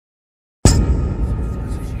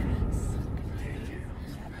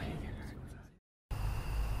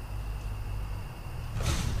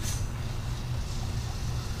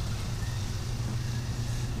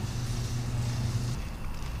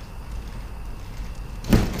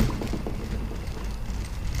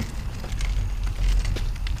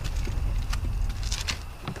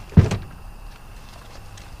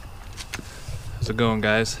How's it going,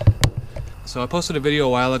 guys? So I posted a video a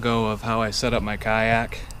while ago of how I set up my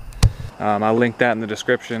kayak. I'll link that in the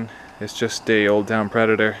description. It's just a Old Town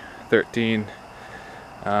Predator 13.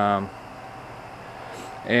 I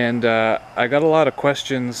got a lot of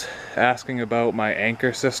questions asking about my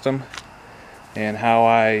anchor system and how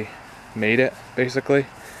I made it, basically.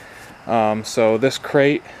 So this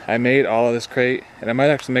crate, I made all of this crate, and I might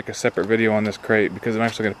actually make a separate video on this crate because I'm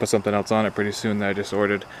actually going to put something else on it pretty soon that I just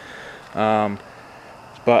ordered.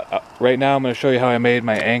 But right now I'm going to show you how I made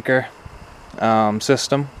my anchor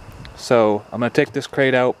system. So I'm going to take this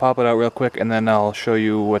crate out, pop it out real quick, and then I'll show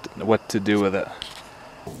you what to do with it.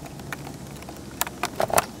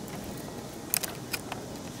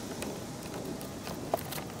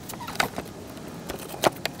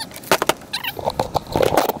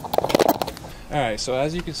 Alright, so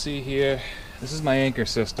as you can see here, this is my anchor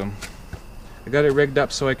system. I got it rigged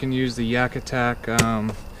up so I can use the Yak Attack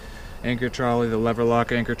anchor trolley, the lever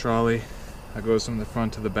lock anchor trolley. That goes from the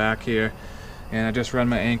front to the back here. And I just run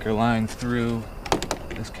my anchor line through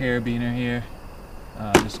this carabiner here.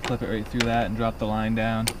 Just clip it right through that and drop the line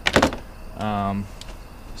down.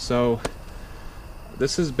 So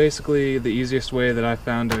this is basically the easiest way that I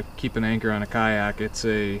found to keep an anchor on a kayak. It's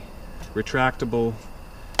a retractable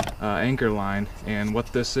anchor line, and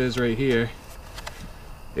what this is right here,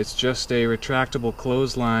 it's just a retractable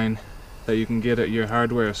clothesline that you can get at your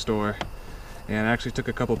hardware store. And I actually took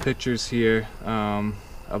a couple pictures here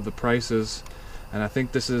of the prices, and I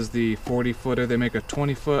think this is the 40 footer. They make a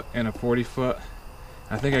 20 foot and a 40 foot.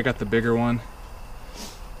 I think I got the bigger one.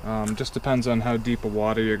 Just depends on how deep of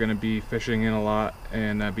water you're going to be fishing in a lot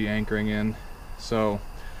and be anchoring in. So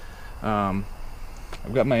I've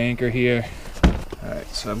got my anchor here. Alright,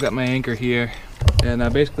 so I've got my anchor here,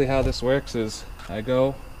 and basically how this works is I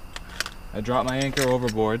drop my anchor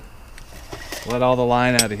overboard, let all the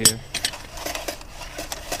line out of here,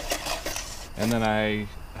 and then I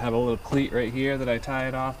have a little cleat right here that I tie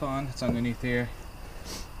it off on. It's underneath here,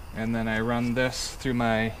 and then I run this through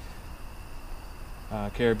my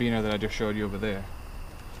carabiner that I just showed you over there,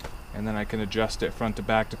 and then I can adjust it front to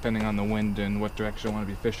back depending on the wind and what direction I want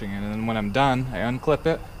to be fishing in. And then when I'm done, I unclip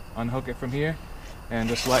it, unhook it from here, and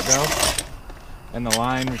just let go, and the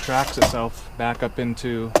line retracts itself back up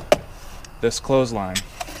into this clothesline.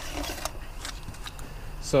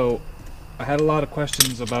 So I had a lot of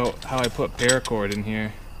questions about how I put paracord in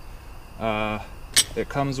here. It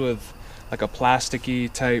comes with like a plasticky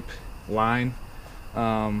type line,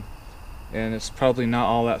 and it's probably not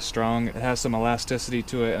all that strong. It has some elasticity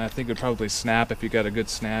to it, and I think it would probably snap if you got a good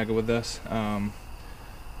snag with this.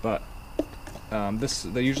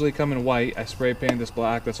 They usually come in white. I spray painted this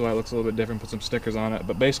black, that's why it looks a little bit different, put some stickers on it.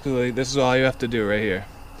 But basically, this is all you have to do right here.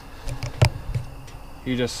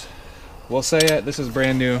 We'll say it, this is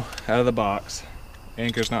brand new, out of the box.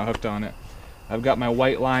 Anchor's not hooked on it. I've got my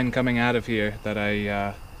white line coming out of here that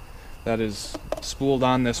that is spooled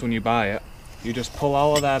on this when you buy it. You just pull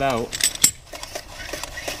all of that out.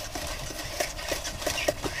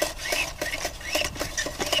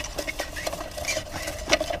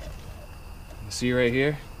 See right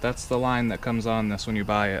here? That's the line that comes on this when you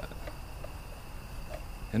buy it.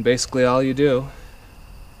 And basically all you do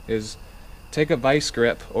is take a vice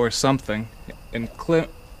grip or something and clip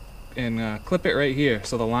it right here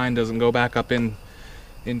so the line doesn't go back up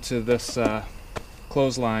into this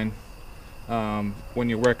clothesline when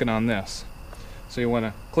you're working on this. So you want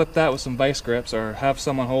to clip that with some vice grips, or have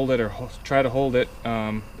someone hold it, or try to hold it.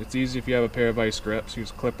 It's easy if you have a pair of vice grips. You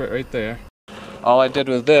just clip it right there. All I did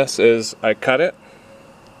with this is I cut it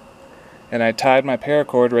and I tied my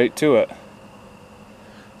paracord right to it.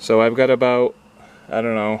 So I've got about, I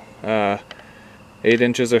don't know, 8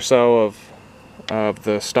 inches or so of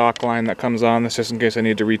the stock line that comes on this, just in case I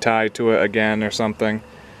need to retie to it again or something.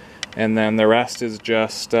 And then the rest is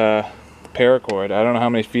just paracord. I don't know how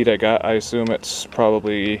many feet I got. I assume it's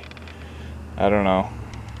probably, I don't know,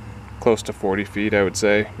 close to 40 feet I would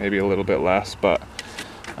say, maybe a little bit less. But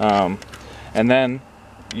and then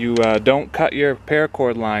you don't cut your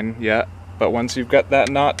paracord line yet, but once you've got that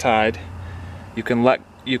knot tied, you can let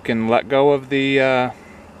go of the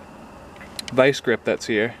vice grip that's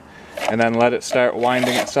here, and then let it start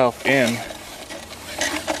winding itself in.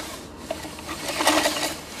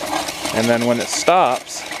 And then when it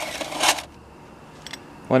stops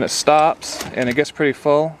and it gets pretty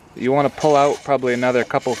full, you want to pull out probably another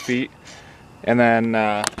couple feet, and then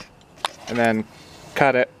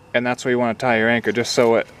cut it. And that's where you want to tie your anchor, just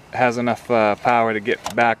so it has enough power to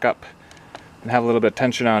get back up and have a little bit of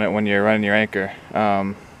tension on it when you're running your anchor.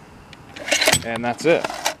 And that's it.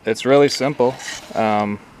 It's really simple.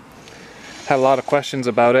 Had a lot of questions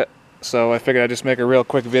about it. so I figured I'd just make a real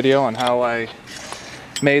quick video on how I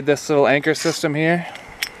made this little anchor system here.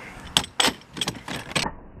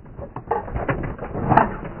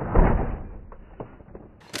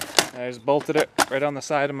 I just bolted it right on the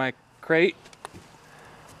side of my crate,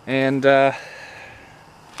 and I've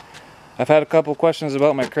had a couple questions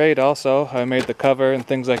about my crate also. I made the cover and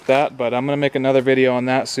things like that, but I'm going to make another video on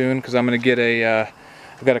that soon because I'm going to get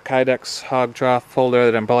I've got a Kydex hog trough holder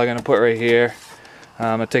that I'm probably going to put right here.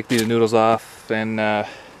 I'm going to take these noodles off, and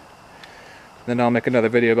then I'll make another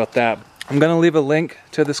video about that. I'm going to leave a link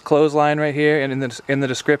to this clothesline right here and in the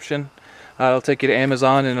description. It'll take you to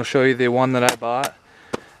Amazon and it'll show you the one that I bought.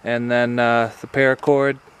 And then the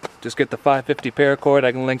paracord, just get the 550 paracord.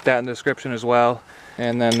 I can link that in the description as well.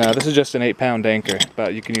 And then this is just an 8-pound anchor,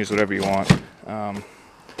 but you can use whatever you want.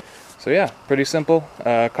 So yeah, pretty simple.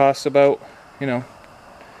 Costs about, you know,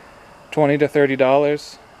 $20 to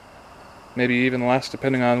 $30, maybe even less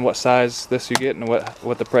depending on what size this you get and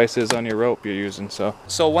what the price is on your rope you're using. So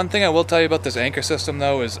one thing I will tell you about this anchor system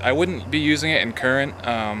though is I wouldn't be using it in current.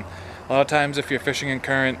 A lot of times if you're fishing in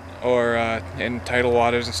current or in tidal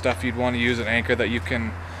waters and stuff, you'd want to use an anchor that you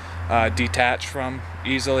can detach from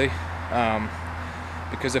easily,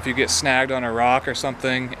 because if you get snagged on a rock or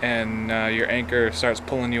something and your anchor starts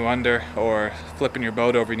pulling you under or flipping your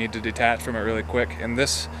boat over, you need to detach from it really quick, and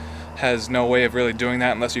this has no way of really doing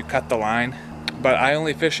that unless you cut the line. But I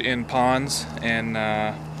only fish in ponds, and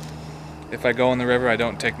if I go in the river I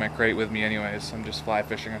don't take my crate with me anyways. I'm just fly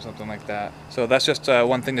fishing or something like that. So that's just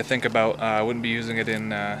one thing to think about. I wouldn't be using it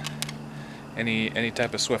in any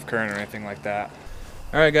type of swift current or anything like that.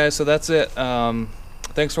 Alright guys, so that's it.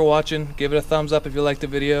 Thanks for watching. Give it a thumbs up if you liked the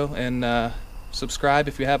video, and subscribe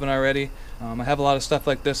if you haven't already. I have a lot of stuff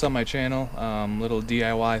like this on my channel, little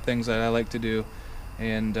DIY things that I like to do.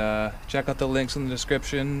 And check out the links in the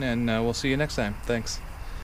description, and we'll see you next time. Thanks.